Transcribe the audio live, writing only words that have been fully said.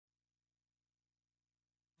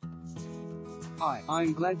Hi, I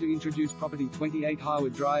am glad to introduce property 28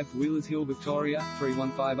 Highwood Drive, Wheelers Hill, Victoria,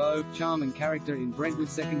 3150. Charm and character in Brentwood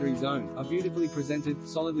secondary zone. A beautifully presented,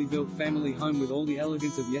 solidly built family home with all the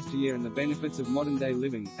elegance of yesteryear and the benefits of modern-day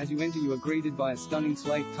living. As you enter, you are greeted by a stunning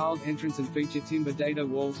slate tiled entrance and feature timber dado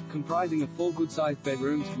walls, comprising of 4 good-sized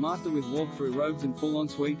bedrooms, master with walk-through robes and full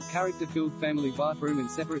ensuite, character-filled family bathroom and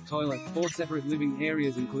separate toilet, 4 separate living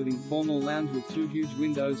areas including formal lounge with 2 huge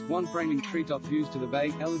windows, 1 framing treetop views to the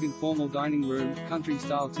bay, elegant formal dining room,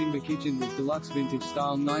 country-style timber kitchen with deluxe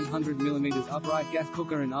vintage-style 900mm upright gas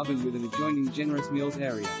cooker and oven with an adjoining generous meals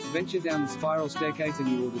area. Venture down the spiral staircase and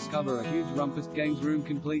you will discover a huge rumpus games room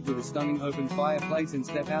complete with a stunning open fireplace, and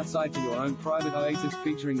step outside to your own private oasis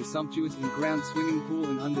featuring a sumptuous in-ground swimming pool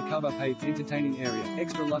and undercover paved entertaining area.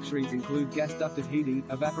 Extra luxuries include gas-ducted heating,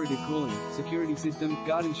 evaporative cooling, security system,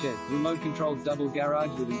 garden shed, remote-controlled double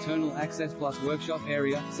garage with internal access plus workshop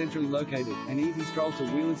area, centrally located, an easy stroll to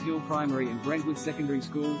Wheelers Hill Primary and Brentwood Secondary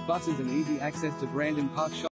School, buses and easy access to Brandon Park Shopping